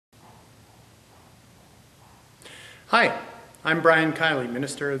Hi, I'm Brian Kiley,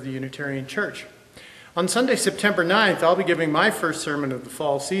 minister of the Unitarian Church. On Sunday, September 9th, I'll be giving my first sermon of the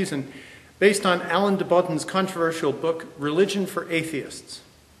fall season based on Alan de Botton's controversial book, Religion for Atheists.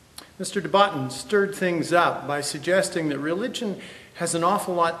 Mr. de Botton stirred things up by suggesting that religion has an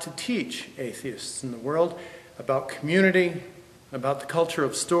awful lot to teach atheists in the world about community, about the culture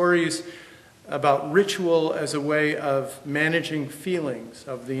of stories, about ritual as a way of managing feelings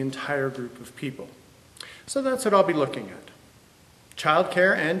of the entire group of people. So that's what I'll be looking at.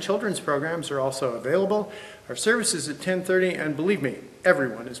 Childcare and children's programs are also available. Our service is at 10:30, and believe me,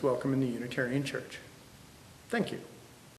 everyone is welcome in the Unitarian Church. Thank you.